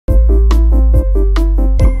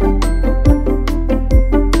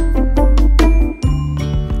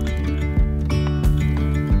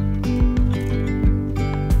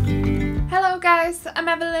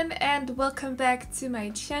Aveline and welcome back to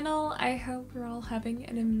my channel. I hope we're all having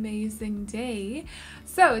an amazing day.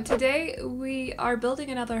 So today we are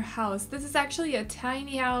building another house. This is actually a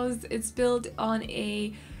tiny house. It's built on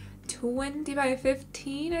a 20 by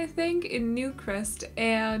 15 I think in Newcrest,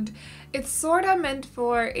 and it's sort of meant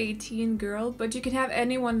for a teen girl, but you can have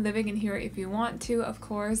anyone living in here if you want to, of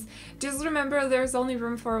course. Just remember there's only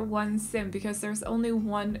room for one sim because there's only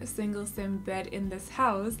one single sim bed in this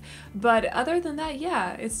house. But other than that,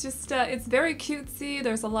 yeah, it's just it's very cutesy.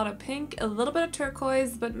 There's a lot of pink, a little bit of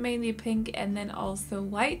turquoise, but mainly pink, and then also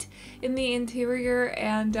white in the interior.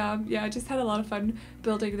 And yeah, I just had a lot of fun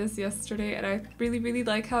building this yesterday, and I really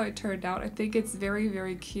like how it turned out. I think it's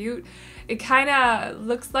very cute. It kind of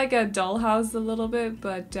looks like a dollhouse a little bit,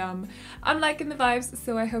 but I'm liking the vibes,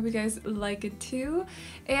 so I hope you guys like it too.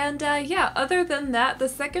 And yeah, other than that, the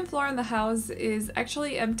second floor in the house is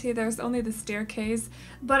actually empty. There's only the staircase,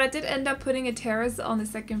 but I did end up putting a terrace on the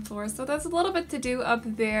second floor, so there's a little bit to do up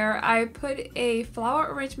there. I put a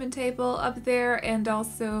flower arrangement table up there and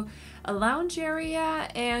also a lounge area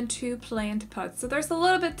and 2 plant pots. So there's a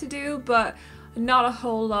little bit to do, but not a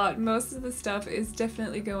whole lot. Most of the stuff is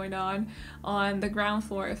definitely going on the ground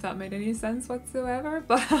floor, if that made any sense whatsoever.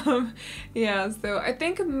 But yeah, so I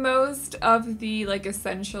think most of the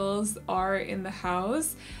essentials are in the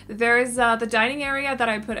house. There's the dining area that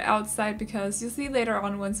I put outside because you'll see later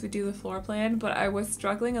on once we do the floor plan, but I was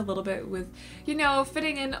struggling a little bit with, you know,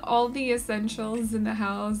 fitting in all the essentials in the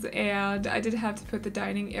house, and I did have to put the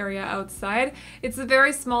dining area outside. It's a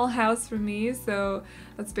very small house for me, so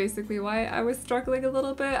that's basically why I was struggling a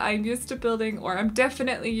little bit. I'm used to building, or I'm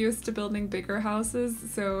definitely used to building bigger houses,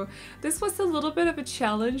 so this was a little bit of a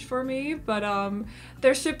challenge for me, but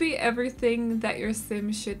there should be everything that your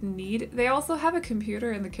sim should need. They also have a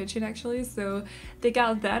computer in the kitchen actually, so they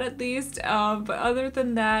got that at least, but other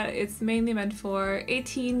than that, it's mainly meant for a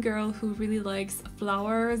teen girl who really likes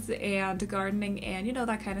flowers and gardening and, you know,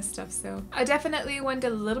 that kind of stuff. So I definitely went a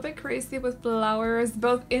little bit crazy with flowers,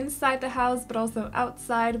 both inside the house but also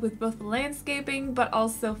outside, with both landscaping but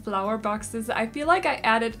also flower boxes. I feel like I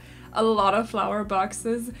added a lot of flower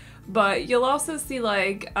boxes, but you'll also see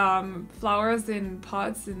like flowers in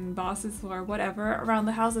pots and vases or whatever around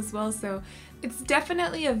the house as well. So it's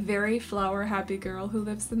definitely a very flower happy girl who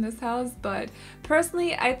lives in this house, but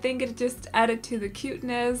personally I think it just added to the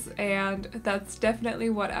cuteness, and that's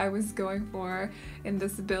definitely what I was going for in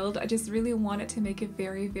this build. I just really wanted to make it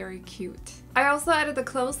very cute. I also added the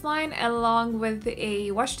clothesline along with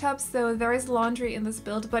a wash tub, so there is laundry in this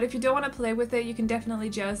build, but if you don't want to play with it, you can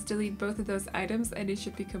definitely just delete both of those items and it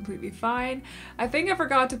should be completely fine. I think I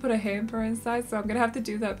forgot to put a hamper inside, so I'm gonna have to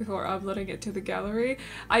do that before uploading it to the gallery.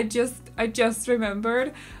 I just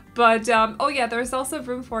remembered. But oh yeah, there's also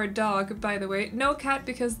room for a dog, by the way. No cat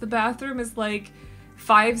because the bathroom is like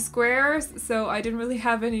 5 squares, so I didn't really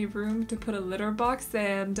have any room to put a litter box,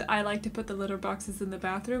 and I like to put the litter boxes in the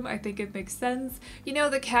bathroom. I think it makes sense. You know,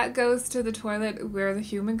 the cat goes to the toilet where the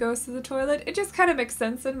human goes to the toilet. It just kind of makes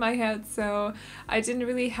sense in my head, so I didn't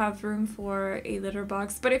really have room for a litter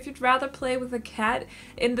box. But if you'd rather play with a cat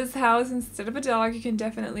in this house instead of a dog, you can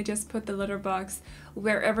definitely just put the litter box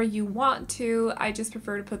wherever you want to. I just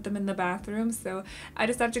prefer to put them in the bathroom, so I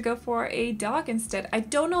decided to go for a dog instead. I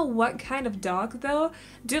don't know what kind of dog though.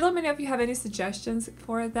 Do let me know if you have any suggestions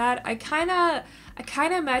for that. I kind of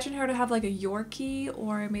imagine her to have like a Yorkie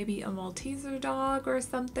or maybe a Malteser dog or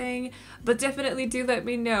something, but definitely do let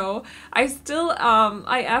me know. I still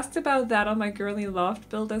I asked about that on my girly loft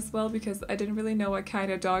build as well because I didn't really know what kind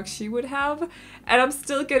of dog she would have, and I'm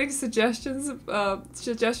still getting suggestions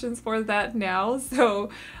for that now. So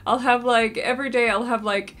I'll have like every day I'll have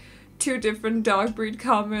like 2 different dog breed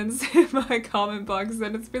comments in my comment box,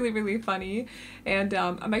 and it's really funny, and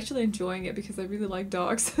I'm actually enjoying it because I really like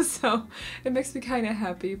dogs, so it makes me kind of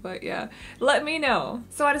happy. But yeah, let me know.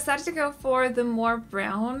 So I decided to go for the more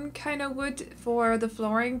brown kind of wood for the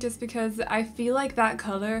flooring just because I feel like that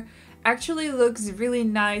color actually looks really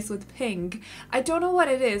nice with pink. I don't know what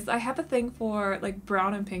it is. I have a thing for like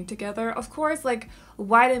brown and pink together. Of course, like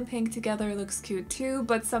white and pink together looks cute too,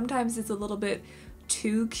 but sometimes it's a little bit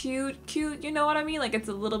too cute, you know what I mean? Like it's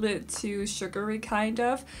a little bit too sugary kind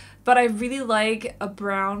of, but I really like a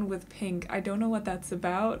brown with pink. I don't know what that's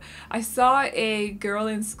about. I saw a girl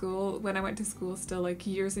in school when I went to school still, like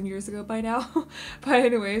years and years ago by now. But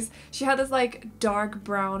anyways, she had this like dark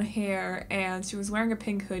brown hair and she was wearing a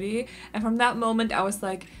pink hoodie, and from that moment I was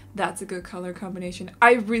like, that's a good color combination.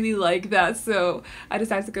 I really like that, so I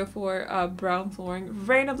decided to go for brown flooring.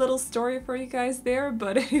 Random little story for you guys there,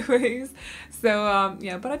 but anyways, so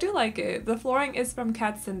yeah, but I do like it. The flooring is from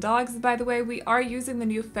Cats and Dogs, by the way. We are using the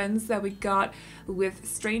new fence that we got with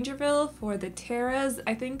Strangerville for the terrace.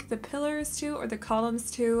 I think the pillars too, or the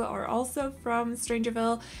columns too, are also from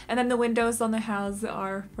Strangerville, and then the windows on the house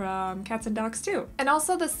are from Cats and Dogs too. And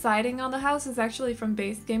also the siding on the house is actually from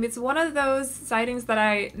base game. It's one of those sidings that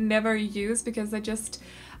I never use because I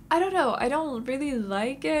don't know, I don't really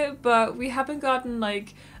like it, but we haven't gotten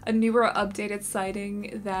like a newer updated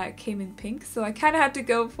siding that came in pink, so I kind of had to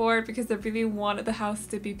go for it because I really wanted the house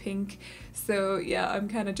to be pink. So yeah, I'm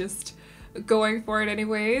kind of just going for it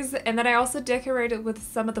anyways. And then I also decorated with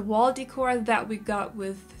some of the wall decor that we got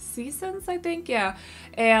with Seasons, I think, yeah.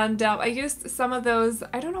 And I used some of those,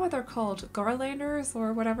 I don't know what they're called, garlanders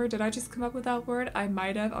or whatever. Did I just come up with that word? I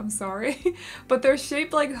might have, I'm sorry. But they're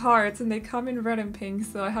shaped like hearts and they come in red and pink,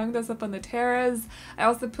 so I hung those up on the terrace. I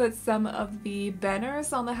also put some of the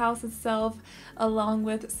banners on the house itself along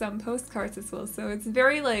with some postcards as well, so it's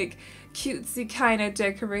very like cutesy kind of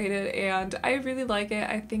decorated, and I really like it.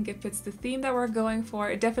 I think it fits the theme that we're going for.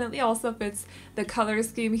 It definitely also fits the color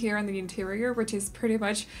scheme here in the interior, which is pretty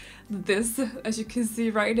much this, as you can see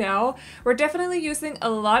right now. We're definitely using a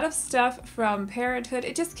lot of stuff from Parenthood.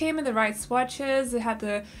 It just came in the right swatches. It had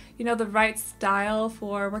the, you know, the right style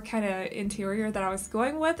for what kind of interior that I was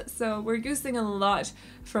going with. So we're using a lot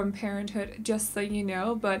from Parenthood, just so you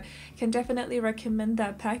know, but can definitely recommend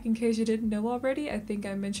that pack in case you didn't know already. I think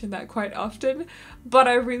I mentioned that quite often, but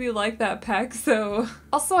I really like that pack. So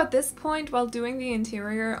also at this point while doing the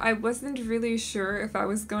interior, I wasn't really sure if I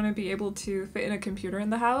was going to be able to fit in a computer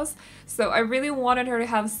in the house. So I really wanted her to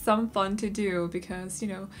have some fun to do because, you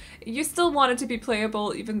know, you still want it to be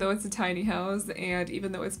playable even though it's a tiny house and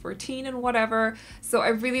even though it's 14 and whatever. So I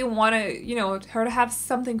really wanted, you know, her to have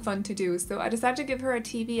something fun to do. So I decided to give her a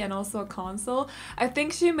TV and also a console. I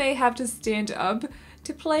think she may have to stand up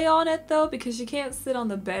to play on it though, because she can't sit on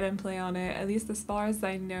the bed and play on it, at least as far as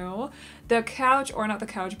I know. The couch, or not the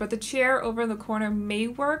couch, but the chair over in the corner may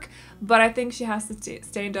work, but I think she has to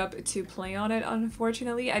stand up to play on it,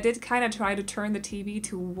 unfortunately. I did kind of try to turn the TV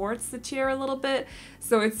towards the chair a little bit,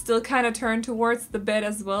 so it's still kind of turned towards the bed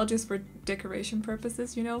as well, just for decoration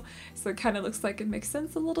purposes, you know, so it kind of looks like it makes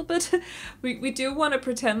sense a little bit. We do want to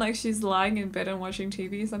pretend like she's lying in bed and watching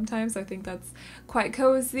TV sometimes. I think that's quite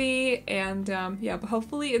cozy, and yeah, but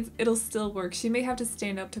hopefully it'll still work. She may have to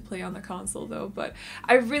stand up to play on the console though, but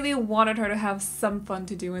I really wanted her to have some fun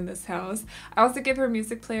to do in this house. I also give her a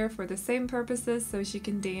music player for the same purposes, so she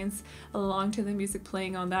can dance along to the music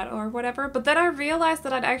playing on that or whatever. But then I realized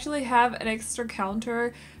that I'd actually have an extra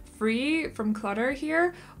counter free from clutter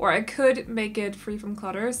here, or I could make it free from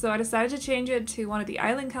clutter, so I decided to change it to one of the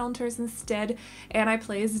island counters instead, and I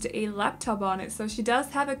placed a laptop on it. So she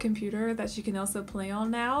does have a computer that she can also play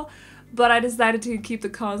on now, but I decided to keep the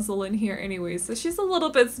console in here anyway, so she's a little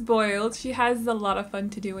bit spoiled. She has a lot of fun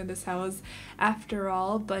to do in this house after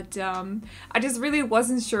all, but I just really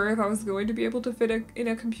wasn't sure if I was going to be able to fit in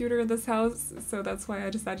a computer in this house, so that's why I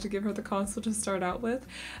decided to give her the console to start out with.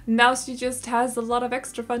 Now she just has a lot of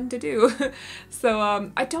extra fun to do. So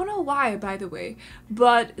I don't know why, by the way,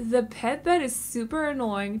 but the pet bed is super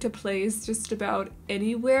annoying to place just about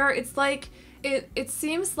anywhere. It's like it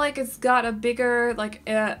seems like it's got a bigger, like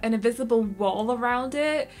an invisible wall around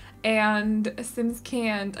it, and Sims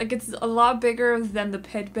can't, like, it's a lot bigger than the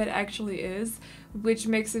pet bed actually is, which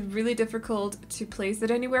makes it really difficult to place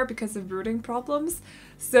it anywhere because of rooting problems.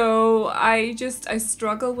 So I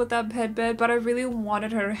struggle with that pet bed, but I really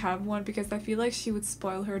wanted her to have one because I feel like she would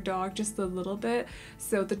spoil her dog just a little bit,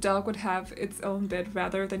 so the dog would have its own bed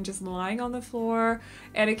rather than just lying on the floor,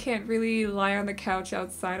 and it can't really lie on the couch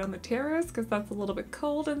outside on the terrace because that's a little bit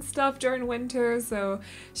cold and stuff during winter, so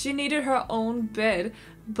she needed her own bed.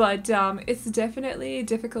 But it's definitely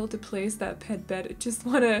difficult to place that pet bed. Just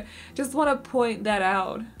wanna point that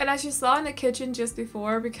out. And as you saw in the kitchen just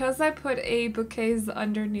before, because I put a bookcase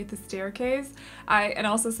underneath the staircase, and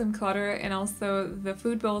also some clutter and also the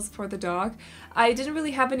food bowls for the dog, I didn't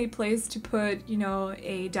really have any place to put, you know,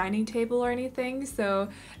 a dining table or anything. So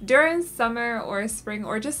during summer or spring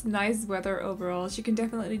or just nice weather overall, she can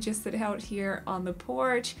definitely just sit out here on the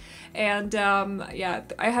porch. And yeah,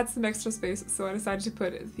 I had some extra space, so I decided to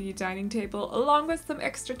put the dining table along with some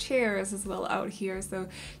extra chairs as well out here, so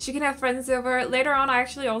she can have friends over, later on, I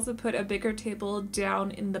actually also put a bigger table down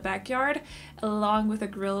in the backyard along with a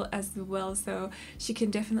grill as well, so she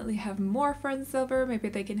can definitely have more friends over. Maybe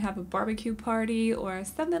they can have a barbecue party or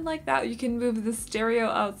something like that. You can move the stereo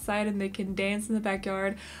outside and they can dance in the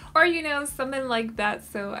backyard, or you know, something like that.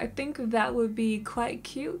 So I think that would be quite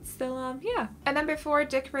cute. So yeah. And then before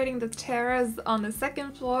decorating the terrace on the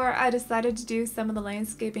second floor, I decided to do some of the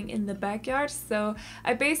landscaping in the backyard. So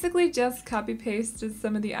I basically just copy pasted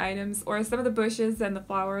some of the items or some of the bushes and the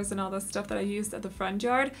flowers and all the stuff that I used at the front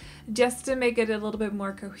yard, just to make it a little bit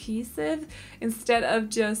more cohesive, instead of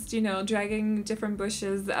just, you know, dragging different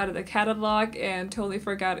bushes out of the catalog and totally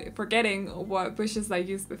forgetting what bushes I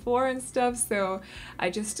used before and stuff. So I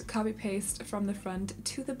just copy paste from the front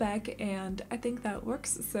to the back, and I think that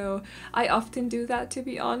works. So I often do that, to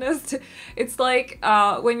be honest. It's like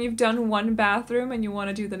when you've done one bathroom and you want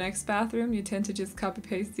to do the next bathroom, you tend to just copy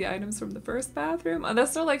paste the items from the first bathroom,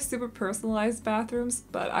 unless they're like super personalized bathrooms,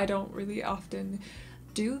 but I don't really often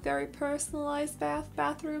do very personalized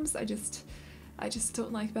bathrooms. I just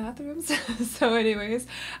don't like bathrooms. So anyways,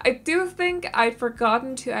 I do think I'd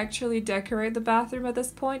forgotten to actually decorate the bathroom at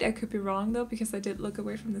this point. I could be wrong though, because I did look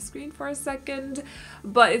away from the screen for a second,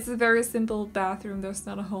 but it's a very simple bathroom. There's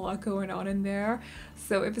not a whole lot going on in there.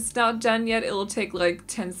 So if it's not done yet, it'll take like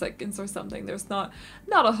 10 seconds or something. There's not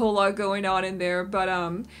a whole lot going on in there. But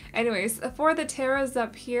anyways, for the terrace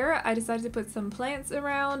up here, I decided to put some plants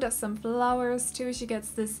around, some flowers too. She gets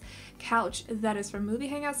this couch that is from Movie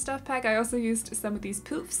Hangout Stuff Pack. I also used some of these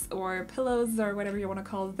poofs or pillows or whatever you want to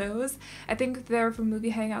call those. I think they're from Movie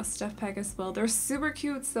Hangout Stuff Pack as well. They're super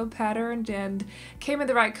cute, so patterned, and came in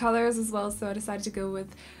the right colors as well, so I decided to go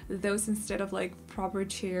with those instead of like proper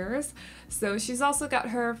chairs. So she's also got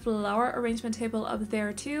her flower arrangement table up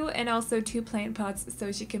there too, and also 2 plant pots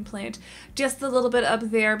so she can plant just a little bit up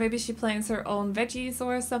there. Maybe she plants her own veggies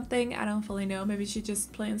or something, I don't fully know. Maybe she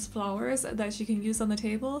just plants flowers that she can use on the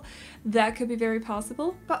table. That could be very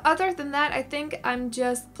possible. But other than that, I think I'm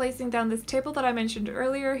just placing down this table that I mentioned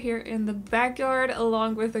earlier here in the backyard,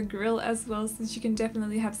 along with a grill as well, so she can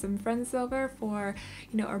definitely have some friends over for,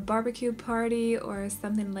 you know, our barbecue party or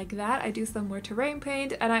something like that. I do some more terrain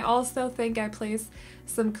paint, and I also think I place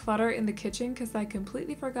some clutter in the kitchen because I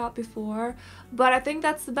completely forgot before, but I think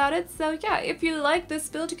that's about it. So yeah, if you like this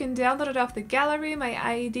build, you can download it off the gallery. My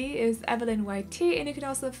ID is AvelineYT, and you can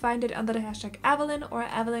also find it under the hashtag Aveline or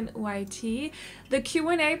AvelineYT. The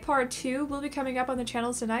Q&A part 2 will be coming up on the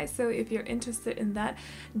channel tonight, so if you're interested in that,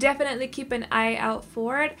 definitely keep an eye out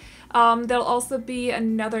for it. There'll also be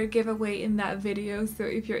another giveaway in that video, so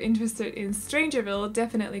if you're interested in Strangerville,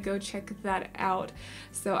 definitely go check that out.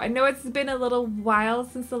 So I know it's been a little while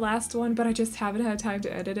since the last one, but I just haven't had time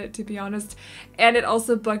to edit it, to be honest, and it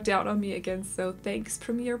also bugged out on me again, so thanks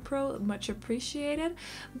Premiere Pro, much appreciated.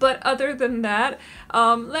 But other than that,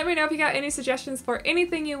 let me know if you got any suggestions for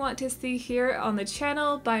anything you want to see here on the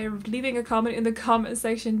channel by leaving a comment in the comment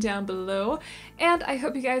section down below. And I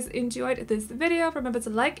hope you guys enjoyed this video. Remember to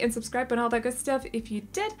like and subscribe and all that good stuff if you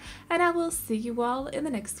did, and I will see you all in the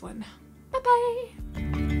next one. Bye bye!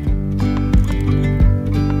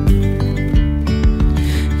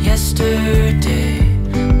 Yesterday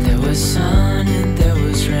there was sun and there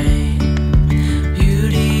was rain,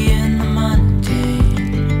 beauty in the mundane.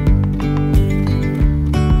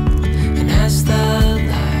 And as the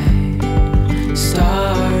light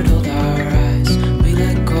startled our eyes, we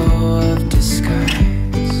let go of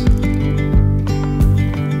disguise.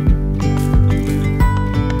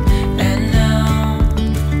 And now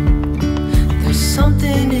there's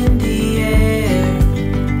something in the air,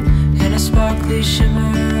 and a sparkly shimmer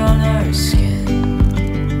on our skin,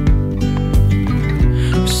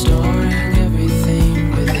 restoring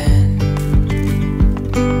everything within.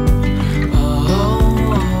 Oh,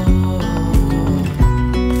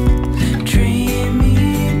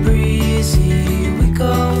 dreamy, breezy, we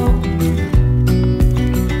go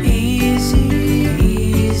easy,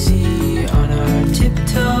 easy on our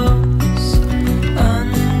tiptoes,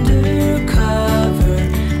 undercover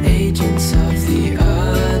agents of the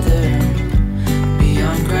other,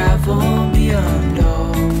 beyond gravel, beyond all.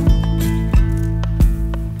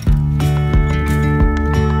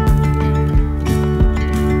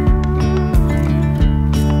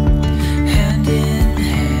 Hand in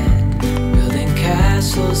hand, building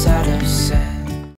castles out of